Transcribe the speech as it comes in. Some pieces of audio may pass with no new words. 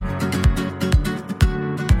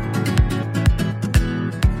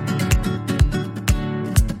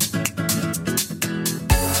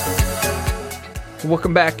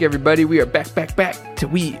Welcome back, everybody. We are back to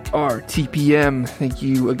We Are TPM. Thank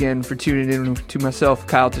you again for tuning in to myself,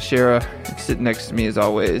 Kyle Teixeira. Sitting next to me, as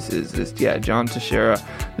always, is John Teixeira.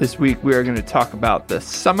 This week, we are going to talk about the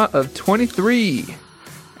summer of 23.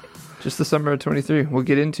 Just the summer of 23. We'll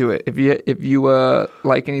get into it. If you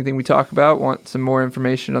like anything we talk about, want some more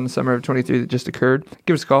information on the summer of 23 that just occurred,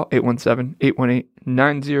 give us a call,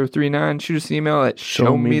 817-818-9039. Shoot us an email at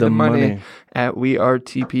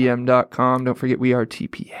showmethemoney@wearetpm.com. Don't forget, we are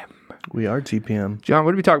TPM. We are TPM. John,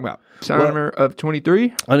 what are we talking about? Summer of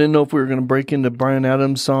 23? I didn't know if we were going to break into Bryan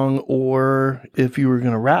Adams' song or if you were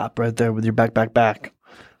going to rap right there with your back.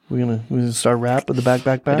 We're gonna start rap with the back.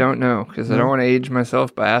 I don't know, because I don't want to age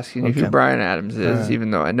myself by asking you who Bryan Adams is,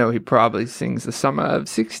 even though I know he probably sings the summer of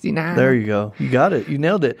 69. There you go. You got it. You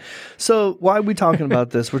nailed it. So why are we talking about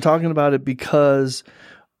this? We're talking about it because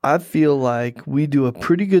I feel like we do a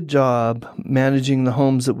pretty good job managing the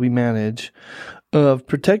homes that we manage of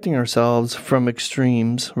protecting ourselves from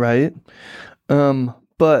extremes, right?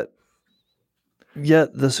 But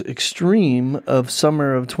yet this extreme of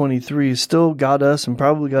summer of 23 still got us and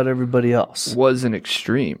probably got everybody else. Was an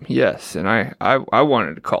extreme, yes. And I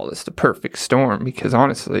wanted to call this the perfect storm because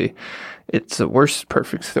honestly, it's the worst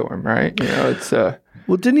perfect storm, right? You know, it's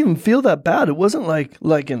well, it didn't even feel that bad. It wasn't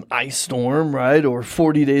like an ice storm, right? Or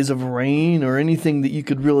 40 days of rain or anything that you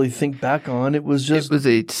could really think back on. It was just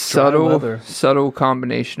a subtle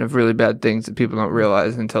combination of really bad things that people don't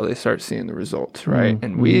realize until they start seeing the results, right?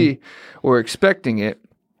 And we were expecting it.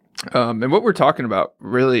 And what we're talking about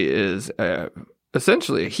really is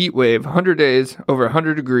essentially a heat wave, 100 days, over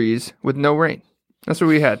 100 degrees with no rain. That's what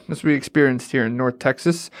we had. That's what we experienced here in North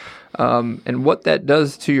Texas. And what that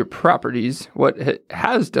does to your properties, what it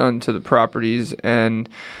has done to the properties, and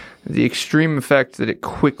the extreme effect that it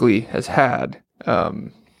quickly has had.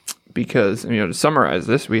 Because, to summarize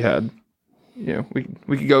this, we had, we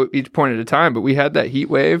could go each point at a time, but we had that heat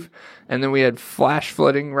wave, and then we had flash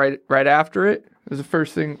flooding right after it. It was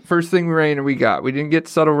the first thing rain we got. We didn't get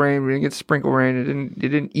subtle rain. We didn't get sprinkle rain. It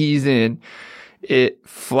didn't ease in. It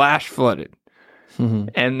flash flooded. Mm-hmm.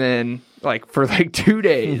 And then for 2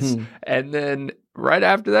 days. Mm-hmm. And then right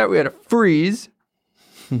after that, we had a freeze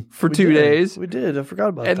for 2 days. We did. I forgot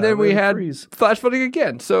about that. And then we had flash flooding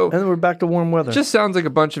again. So, and then we're back to warm weather. Just sounds like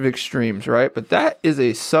a bunch of extremes, right? But that is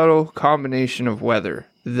a subtle combination of weather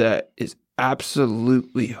that is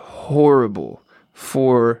absolutely horrible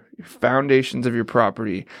for foundations of your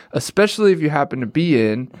property, especially if you happen to be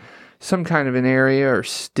in some kind of an area or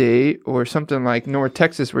state or something like North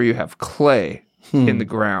Texas where you have clay in the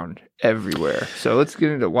ground everywhere. So let's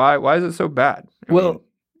get into why is it so bad? I mean,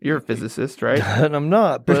 you're a physicist, right? And I'm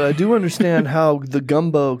not, but I do understand how the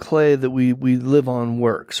gumbo clay that we live on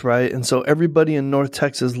works, right? And so everybody in North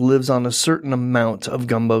Texas lives on a certain amount of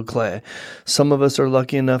gumbo clay. Some of us are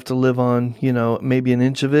lucky enough to live on, maybe an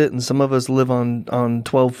inch of it, and some of us live on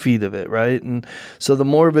 12 feet of it, right? And so the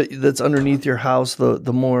more of it that's underneath your house, the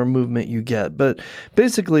more movement you get. But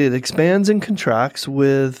basically it expands and contracts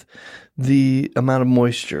with the amount of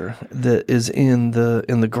moisture that is in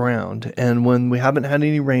the ground. And when we haven't had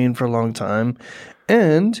any rain for a long time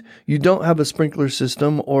and you don't have a sprinkler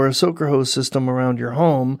system or a soaker hose system around your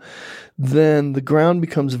home, then the ground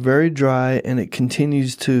becomes very dry and it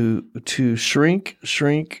continues to shrink.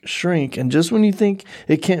 And just when you think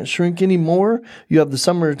it can't shrink anymore, you have the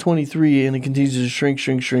summer of 23 and it continues to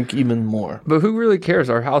shrink even more. But who really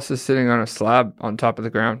cares? Our house is sitting on a slab on top of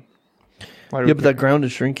the ground. Yeah, but that ground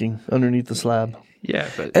is shrinking underneath the slab. Yeah,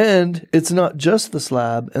 but... And it's not just the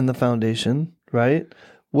slab and the foundation, right?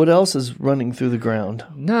 What else is running through the ground?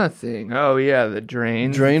 Nothing. Oh, yeah, the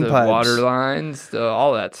drain pipes, water lines,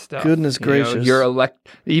 all that stuff. Goodness gracious.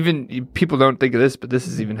 Even people don't think of this, but this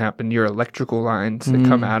has even happened. Your electrical lines that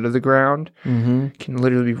come out of the ground can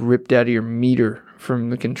literally be ripped out of your meter from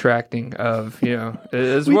the contracting of,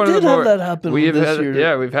 it's we one did of the more, have that happen this year.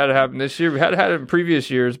 Yeah, we've had it happen this year. We've had it in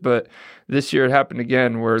previous years, but this year it happened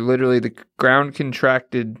again where literally the ground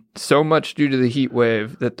contracted so much due to the heat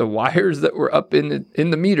wave that the wires that were up in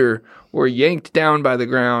the meter were yanked down by the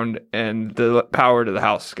ground and the power to the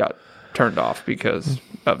house got turned off because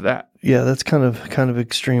of that. Yeah, that's kind of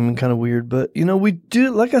extreme and kind of weird. But, we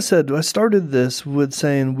do, like I said, I started this with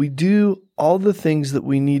saying we do all the things that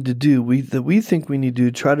we need to do, that we think we need to do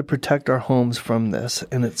to try to protect our homes from this.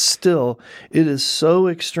 And it is so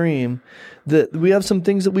extreme that we have some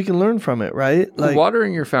things that we can learn from it, right? Like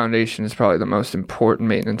watering your foundation is probably the most important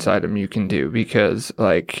maintenance item you can do because,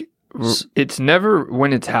 it's never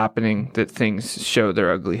when it's happening that things show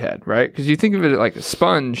their ugly head, right? Because you think of it like a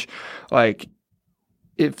sponge,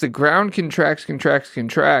 if the ground contracts,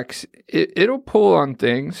 it'll pull on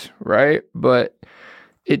things, right? But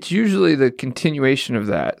it's usually the continuation of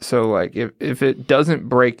that. So like if it doesn't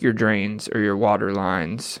break your drains or your water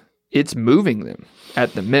lines, it's moving them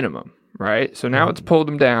at the minimum, right? So now it's pulled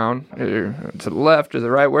them down to the left or the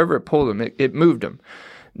right, wherever it pulled them, it moved them.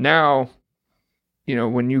 Now,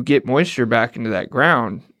 when you get moisture back into that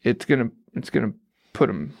ground, it's gonna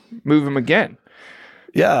move them again.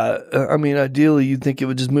 Yeah, I mean, ideally, you'd think it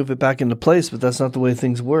would just move it back into place, but that's not the way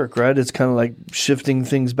things work, right? It's kind of like shifting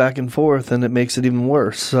things back and forth, and it makes it even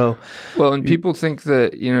worse. So, well, and people think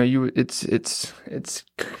that it's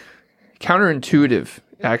counterintuitive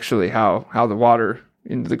actually how the water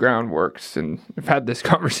into the ground works. And I've had this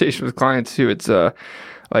conversation with clients too. It's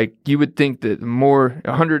like you would think that the more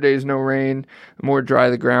 100 days no rain, the more dry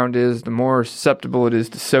the ground is, the more susceptible it is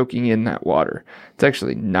to soaking in that water. It's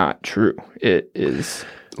actually not true. It is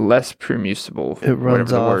less permeable, whatever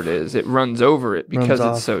the word is. It runs over it because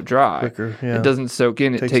it's so dry. Quicker, yeah. It doesn't soak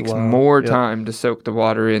in. It takes more time to soak the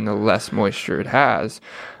water in, the less moisture it has.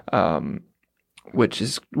 Which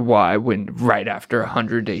is why when right after a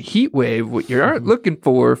 100-day heat wave, what you aren't looking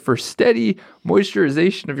for steady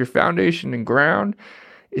moisturization of your foundation and ground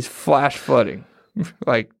is flash flooding,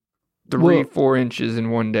 like 4 inches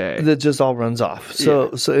in one day. That just all runs off.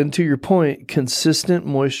 So and to your point, consistent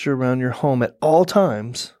moisture around your home at all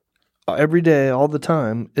times, every day, all the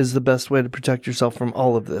time, is the best way to protect yourself from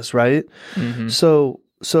all of this, right? Mm-hmm.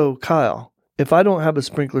 So Kyle, if I don't have a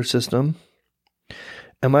sprinkler system,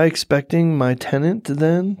 am I expecting my tenant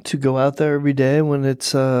then to go out there every day when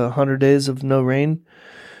it's 100 days of no rain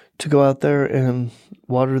to go out there and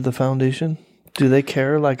water the foundation? Do they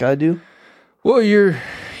care like I do? Well, you're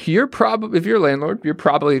probably, if you're a landlord, you're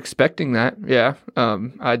probably expecting that. Yeah.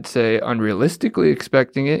 I'd say unrealistically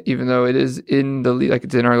expecting it, even though it is in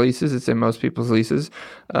it's in our leases, it's in most people's leases.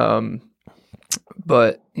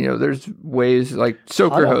 But there's ways like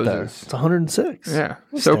soaker hoses. It's 106. Yeah,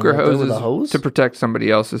 soaker hoses to protect somebody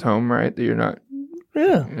else's home, right? That you're not.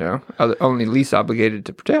 Yeah. Only lease obligated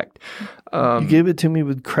to protect. You gave it to me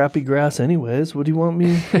with crappy grass, anyways. What do you want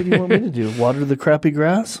me to do? Water the crappy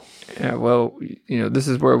grass? Yeah. Well, this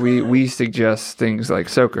is where we suggest things like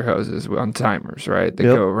soaker hoses on timers, right? They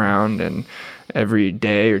go around, and every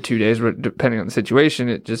day or 2 days, depending on the situation,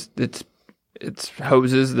 it's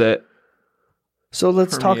hoses that. So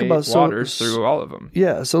let's talk about waters through all of them.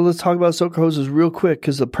 Yeah, so let's talk about soaker hoses real quick,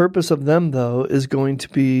 because the purpose of them, though, is going to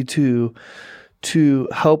be to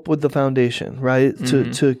help with the foundation, right?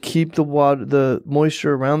 Mm-hmm. To keep the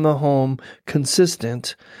moisture around the home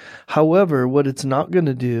consistent. However, what it's not going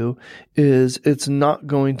to do is it's not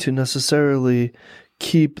going to necessarily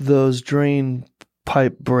keep those drain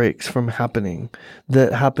pipe breaks from happening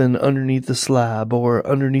that happen underneath the slab or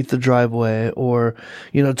underneath the driveway or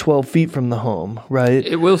 12 feet from the home, right?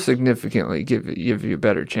 It will significantly give you a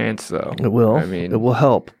better chance, though. It will. I mean, it will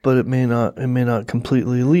help, but it may not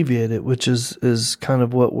completely alleviate it, which is kind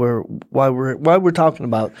of why we're talking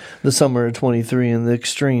about the summer of 23 and the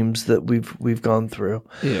extremes that we've gone through.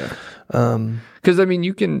 Yeah. Because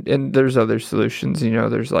you can, and there's other solutions.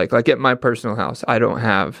 There's like at my personal house,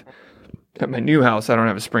 at my new house, I don't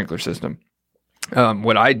have a sprinkler system.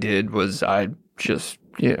 What I did was I just,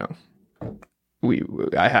 I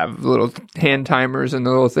have little hand timers and the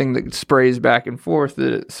little thing that sprays back and forth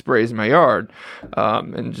that it sprays my yard,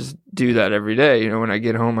 and just do that every day. When I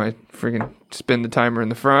get home, I freaking spin the timer in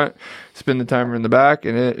the front, spin the timer in the back,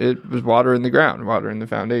 and it was watering the ground, watering the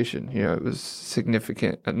foundation. It was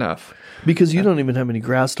significant enough. Because you don't even have any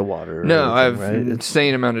grass to water. No, I have an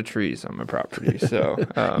insane amount of trees on my property. So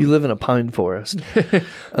you live in a pine forest.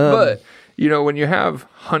 But when you have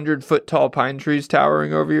 100-foot tall pine trees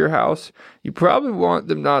towering over your house, you probably want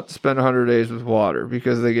them not to spend 100 days with water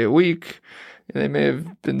because they get weak. They may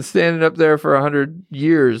have been standing up there for 100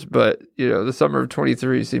 years, but, the summer of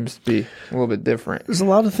 23 seems to be a little bit different. There's a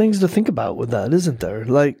lot of things to think about with that, isn't there?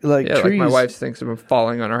 Like trees. Like my wife thinks of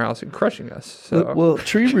falling on our house and crushing us. So. Well,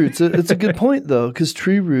 tree roots, it's a good point, though, because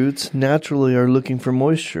tree roots naturally are looking for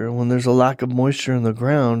moisture. When there's a lack of moisture in the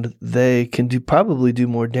ground, they can probably do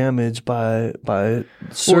more damage by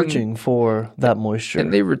searching for that moisture.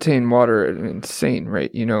 And they retain water at an insane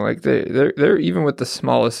rate. They're even with the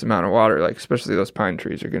smallest amount of water, like especially those pine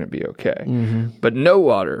trees are going to be okay. Mm-hmm. But no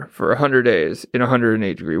water for 100 days in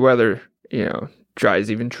 108-degree weather,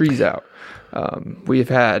 dries even trees out. We've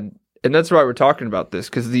had, and that's why we're talking about this,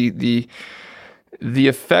 because the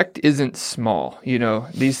effect isn't small.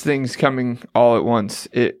 These things coming all at once,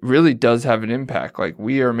 it really does have an impact. Like,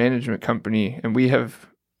 we are a management company, and we have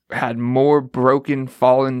had more broken,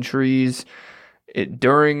 fallen trees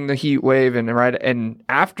during the heat wave and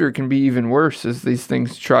after can be even worse as these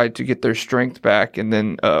things try to get their strength back, and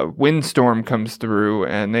then a windstorm comes through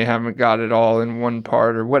and they haven't got it all in one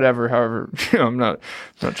part or whatever. However, I'm not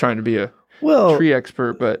trying to be a tree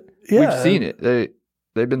expert, but we've seen it.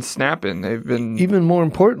 They've been snapping. They've been, even more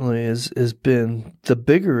importantly is been the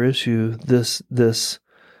bigger issue this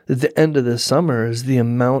at the end of this summer is the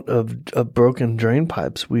amount of broken drain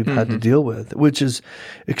pipes we've had to deal with, which is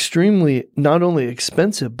extremely not only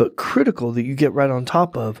expensive, but critical that you get right on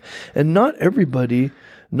top of. And not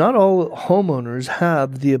all homeowners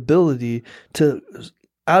have the ability to,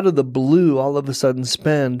 out of the blue, all of a sudden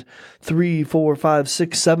spend $3,000, $4,000, $5,000,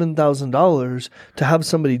 $6,000, $7,000 to have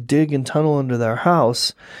somebody dig and tunnel under their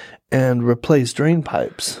house and replace drain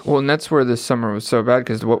pipes. Well, and that's where this summer was so bad,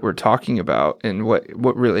 because what we're talking about and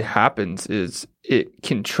what really happens is it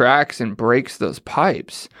contracts and breaks those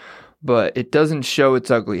pipes, but it doesn't show its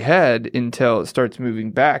ugly head until it starts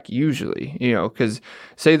moving back, usually, because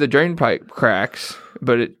say the drain pipe cracks,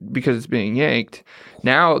 but because it's being yanked,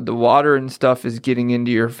 now the water and stuff is getting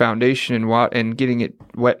into your foundation and getting it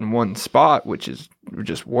wet in one spot, which is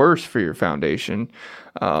just worse for your foundation.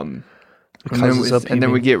 And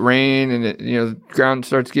then we get rain, and the ground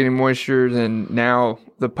starts getting moisture, and now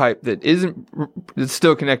the pipe that's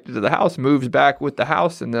still connected to the house moves back with the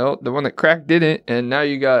house, and the one that cracked didn't, and now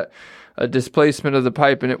you got a displacement of the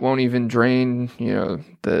pipe, and it won't even drain,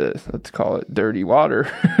 let's call it dirty water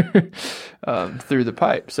through the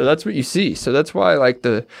pipe. So that's what you see. So that's why, like,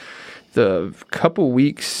 the couple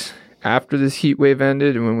weeks after this heat wave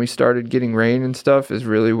ended and when we started getting rain and stuff is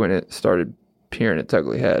really when it started peering its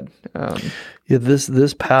ugly head.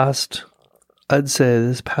 This past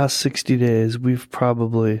 60 days, we've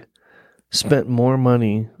probably spent more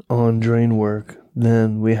money on drain work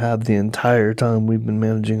than we have the entire time we've been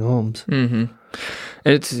managing homes. Mm-hmm. And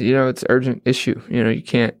it's an urgent issue. You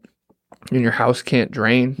can't, and your house can't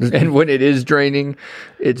drain. And when it is draining,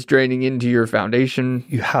 it's draining into your foundation.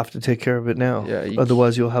 You have to take care of it now. Yeah,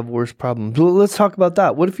 otherwise you'll have worse problems. Well, let's talk about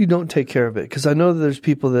that. What if you don't take care of it? Because I know that there's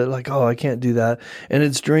people that are like, oh, I can't do that. And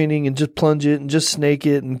it's draining, and just plunge it and just snake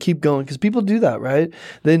it and keep going. Because people do that, right?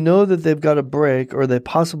 They know that they've got a break, or they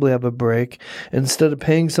possibly have a break. Instead of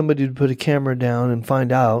paying somebody to put a camera down and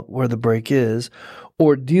find out where the break is,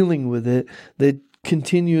 or dealing with it, they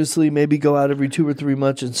continuously maybe go out every 2 or 3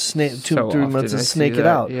 months and snake it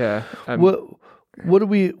out. Yeah. What are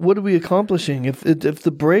we accomplishing? If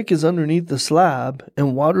the break is underneath the slab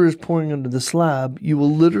and water is pouring under the slab, you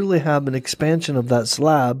will literally have an expansion of that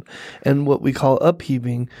slab and what we call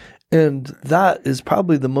upheaving, and that is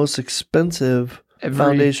probably the most expensive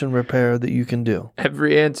foundation repair that you can do.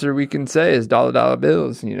 Every answer we can say is dollar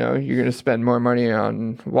bills. You're going to spend more money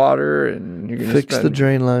on water, and you're going to fix the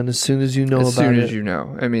drain line as soon as you know about it. As soon as you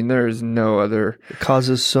know. I mean, there is no other. It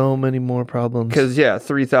causes so many more problems. Because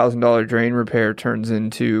 $3,000 drain repair turns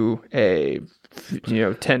into a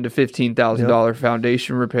 $10,000 to $15,000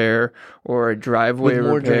 foundation repair, or a driveway with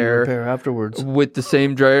more repair drain repair afterwards, with the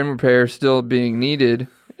same drain repair still being needed,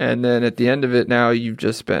 and then at the end of it, now you've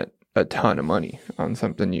just spent a ton of money on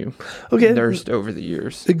something you nursed over the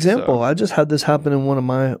years. Example, I just had this happen in one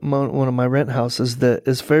of my rent houses that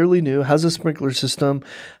is fairly new, has a sprinkler system,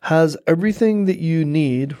 has everything that you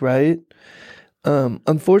need, right?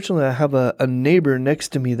 Unfortunately, I have a neighbor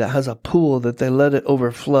next to me that has a pool that they let it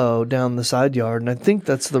overflow down the side yard, and I think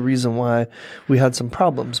that's the reason why we had some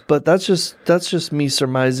problems. But that's just me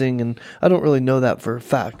surmising, and I don't really know that for a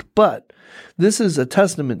fact. But this is a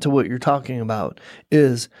testament to what you're talking about,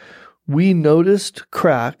 is we noticed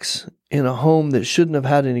cracks in a home that shouldn't have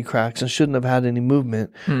had any cracks and shouldn't have had any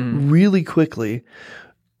movement really quickly. It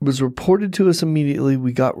was reported to us immediately.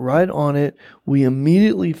 We got right on it. We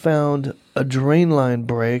immediately found a drain line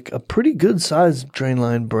break, a pretty good sized drain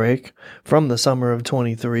line break from the summer of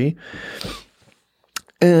 23.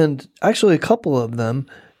 And actually a couple of them,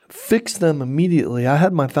 fixed them immediately. I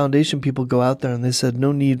had my foundation people go out there and they said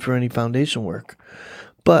no need for any foundation work.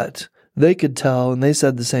 But they could tell, and they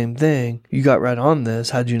said the same thing. You got right on this.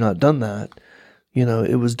 Had you not done that,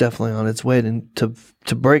 it was definitely on its way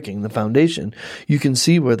to breaking the foundation. You can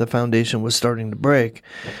see where the foundation was starting to break.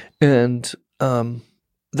 And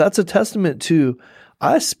that's a testament to,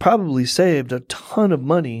 I probably saved a ton of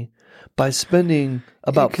money by spending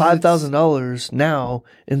about $5,000 now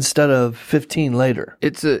instead of $15,000 later.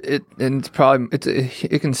 It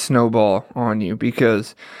can snowball on you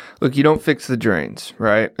because, look, you don't fix the drains,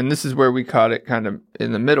 right? And this is where we caught it kind of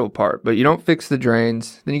in the middle part. But you don't fix the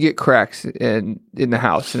drains, then you get cracks in the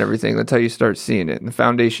house and everything. That's how you start seeing it, and the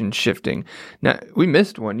foundation shifting. Now, we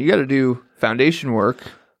missed one. You got to do foundation work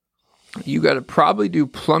you got to probably do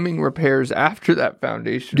plumbing repairs after that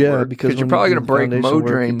foundation work, because you're probably going to break foundation mow work,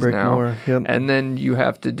 you drains break now. more. Yep. And then you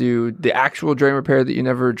have to do the actual drain repair that you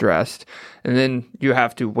never addressed. And then you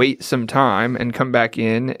have to wait some time and come back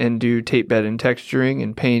in and do tape bed and texturing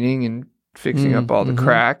and painting and fixing up all the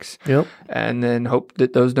cracks. Yep. And then hope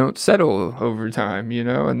that those don't settle over time,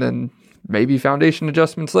 and then maybe foundation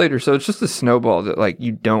adjustments later. So it's just a snowball that like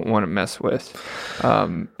you don't want to mess with,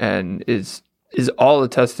 and is all a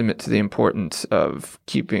testament to the importance of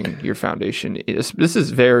keeping your foundation. This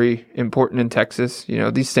is very important in Texas.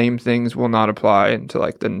 These same things will not apply into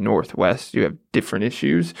like the Northwest. You have different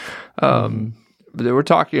issues. But we're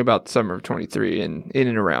talking about the summer of 23 in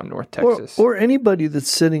and around North Texas. Or anybody that's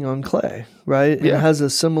sitting on clay, right? Yeah. It has a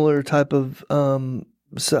similar type of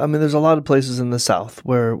so, I mean, there's a lot of places in the South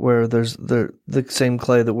where there's the same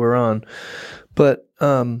clay that we're on. But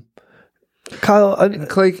Kyle,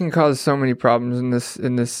 clay can cause so many problems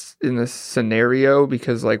in this scenario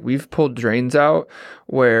because like we've pulled drains out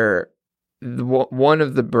where one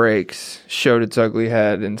of the breaks showed its ugly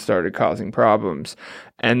head and started causing problems,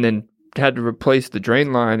 and then had to replace the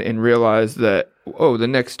drain line and realize that the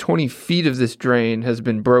next 20 feet of this drain has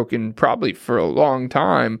been broken probably for a long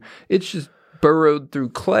time. It's just burrowed through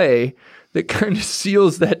clay that kind of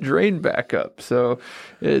seals that drain back up. So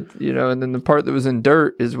and then the part that was in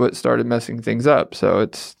dirt is what started messing things up. So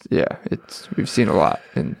we've seen a lot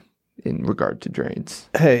in regard to drains.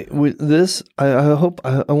 Hey, with this, I hope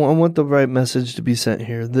I want the right message to be sent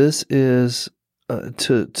here. This is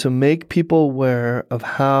to make people aware of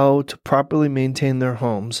how to properly maintain their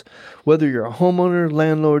homes. Whether you're a homeowner,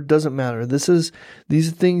 landlord, doesn't matter.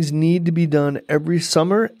 These things need to be done every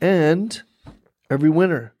summer and every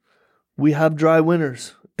winter. We have dry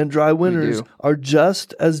winters, and dry winters are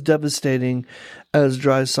just as devastating as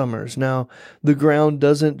dry summers. Now, the ground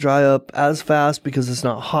doesn't dry up as fast because it's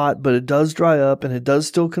not hot, but it does dry up and it does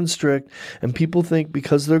still constrict. And people think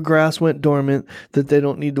because their grass went dormant that they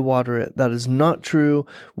don't need to water it. That is not true.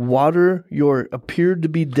 Water your appeared to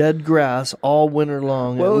be dead grass all winter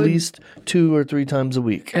long, at least 2 or 3 times a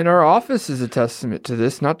week. And our office is a testament to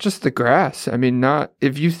this, not just the grass. I mean, not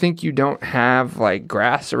if you think you don't have like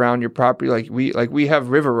grass around your property, like we have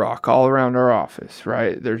river rock all around our office,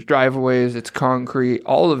 right? There's driveways, it's concrete,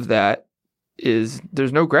 all of that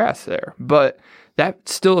there's no grass there, but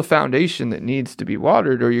that's still a foundation that needs to be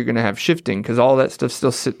watered, or you're going to have shifting because all that stuff's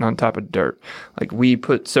still sitting on top of dirt. Like we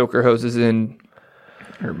put soaker hoses in,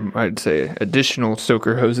 or I'd say additional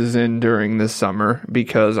soaker hoses in during this summer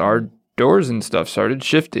because our doors and stuff started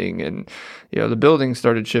shifting, and the building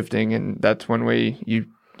started shifting, and that's one way you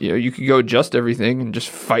could go adjust everything and just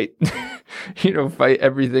fight, fight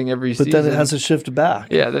everything every season. But then it has to shift back.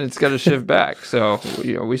 Yeah, then it's got to shift back. So,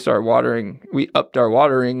 we start watering. We upped our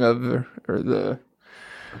watering of the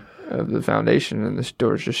foundation, and the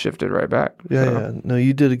doors just shifted right back. Yeah, so. yeah. No,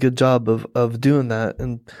 you did a good job of doing that.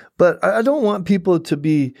 But I don't want people to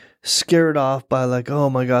be scared off by like, oh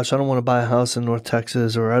my gosh, I don't want to buy a house in North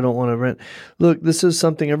Texas, or I don't want to rent. Look, this is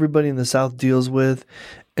something everybody in the South deals with,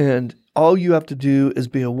 and all you have to do is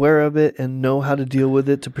be aware of it and know how to deal with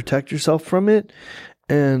it to protect yourself from it.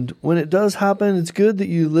 And when it does happen, it's good that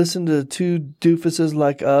you listen to 2 doofuses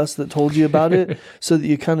like us that told you about it so that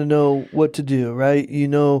you kind of know what to do, right?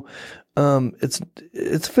 It's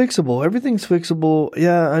fixable. Everything's fixable.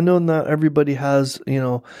 Yeah, I know not everybody has,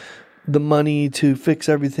 the money to fix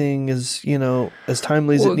everything as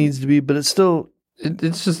timely as it needs to be, but it's still...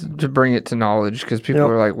 It's just to bring it to knowledge because people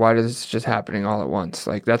are like, why is this just happening all at once?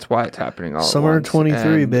 Like, that's why it's happening all Summer at once. Summer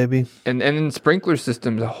 23, baby. And in sprinkler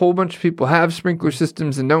systems, a whole bunch of people have sprinkler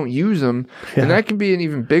systems and don't use them. Yeah. And that can be an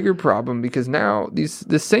even bigger problem because now the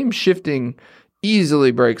same shifting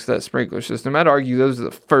easily breaks that sprinkler system. I'd argue those are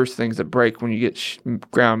the first things that break when you get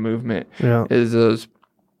ground movement is those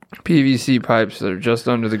PVC pipes that are just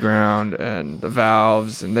under the ground and the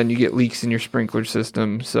valves, and then you get leaks in your sprinkler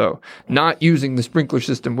system. So not using the sprinkler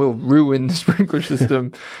system will ruin the sprinkler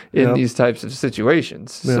system in these types of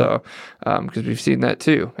situations. Yeah. So because we've seen that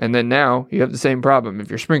too. And then now you have the same problem. If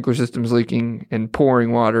your sprinkler system's leaking and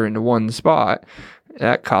pouring water into one spot,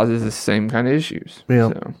 that causes the same kind of issues.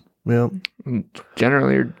 Yeah. So,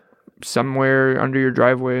 generally somewhere under your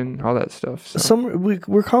driveway and all that stuff. So.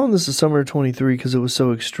 We're calling this the summer of 23 because it was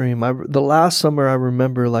so extreme. The last summer I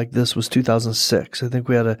remember like this was 2006. I think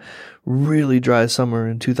we had a really dry summer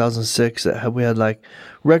in 2006 we had like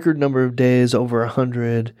record number of days over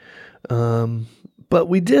 100. But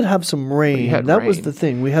we did have some rain. That was the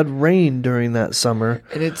thing. We had rain during that summer.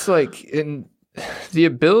 And it's like the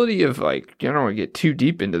ability of like, I don't want to get too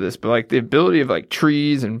deep into this, but like the ability of like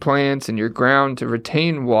trees and plants and your ground to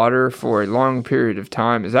retain water for a long period of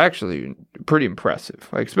time is actually pretty impressive,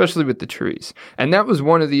 like especially with the trees. And that was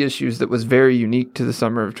one of the issues that was very unique to the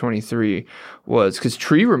summer of 23 was because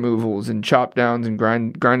tree removals and chop downs and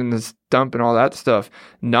grinding the stump and all that stuff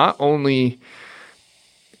not only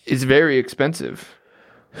is very expensive,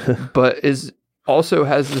 but is also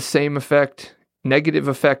has the same negative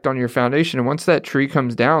effect on your foundation. And once that tree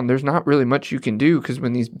comes down, there's not really much you can do because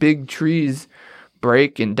when these big trees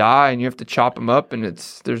break and die and you have to chop them up and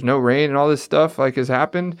there's no rain and all this stuff like has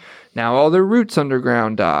happened, now all their roots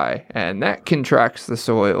underground die and that contracts the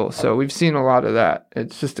soil. So we've seen a lot of that.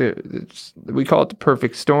 It's just we call it the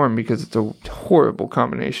perfect storm because it's a horrible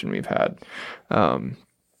combination we've had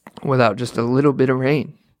without just a little bit of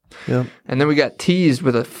rain. Yep. And then we got teased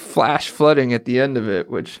with a flash flooding at the end of it,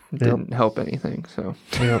 which didn't help anything. So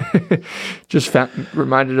just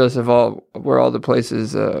reminded us of where all the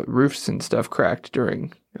places roofs and stuff cracked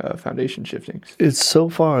during foundation shiftings. It's so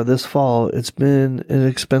far this fall, it's been an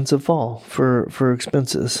expensive fall for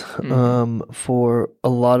expenses for a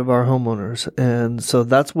lot of our homeowners. And so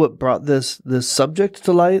that's what brought this subject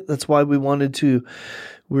to light. That's why we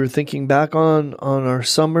were thinking back on our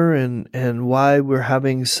summer and why we're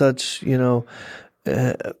having such,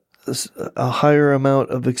 a higher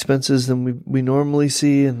amount of expenses than we normally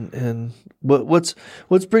see and what's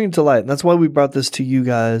bringing to light. And that's why we brought this to you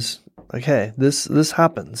guys. Like, hey, this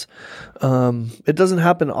happens. It doesn't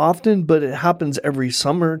happen often, but it happens every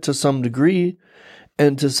summer to some degree.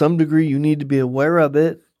 And to some degree, you need to be aware of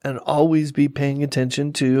it and always be paying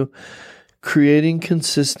attention to creating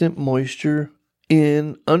consistent moisture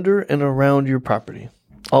in, under, and around your property.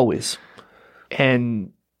 Always.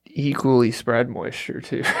 And equally spread moisture,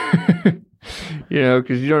 too.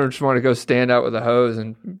 Because you don't just want to go stand out with a hose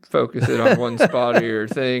and focus it on one spot of your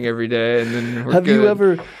thing every day. And then have you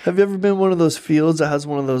ever been one of those fields that has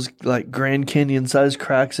one of those like Grand Canyon sized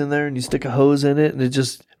cracks in there and you stick a hose in it and it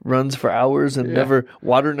just runs for hours and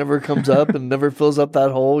water never comes up and never fills up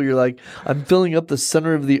that hole? You're like, I'm filling up the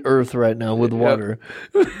center of the earth right now with water.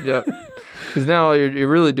 Yep. Because now all you're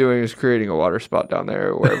really doing is creating a water spot down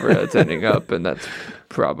there wherever that's ending up, and that's a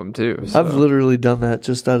problem too. So. I've literally done that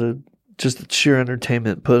just out of just sheer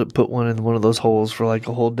entertainment. Put one in one of those holes for like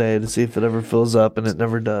a whole day to see if it ever fills up, and it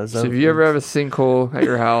never does. So if you ever have a sinkhole at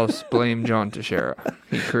your house, blame John Teixeira.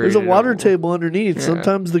 There's a water table underneath. Yeah.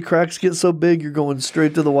 Sometimes the cracks get so big you're going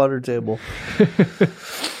straight to the water table.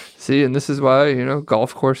 See, and this is why,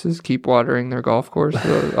 golf courses keep watering their golf course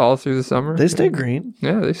all through the summer. They stay green.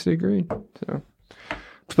 Yeah, they stay green. So,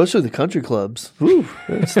 especially the country clubs. Woo,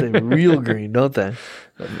 they stay real green, don't they?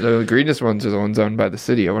 The greenest ones are the ones owned by the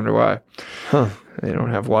city. I wonder why. Huh. They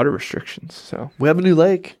don't have water restrictions. So we have a new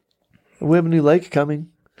lake. We have a new lake coming.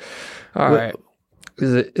 All right.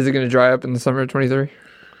 Is it going to dry up in the summer of 23?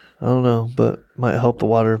 I don't know, but might help the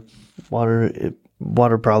water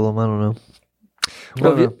problem. I don't know.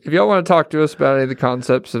 Well, if y'all want to talk to us about any of the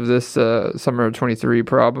concepts of this summer of 23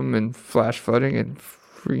 problem and flash flooding and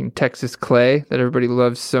freaking Texas clay that everybody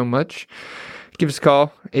loves so much, give us a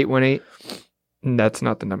call, 818. That's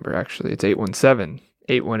not the number, actually. It's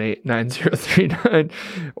 817-818-9039.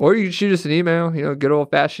 Or you can shoot us an email, good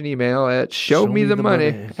old-fashioned email at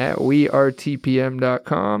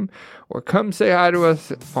showmethemoney@wearetpm.com. Or come say hi to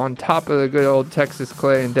us on top of the good old Texas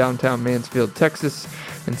clay in downtown Mansfield, Texas,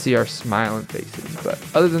 and see our smiling faces. But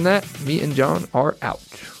other than that, me and John are out.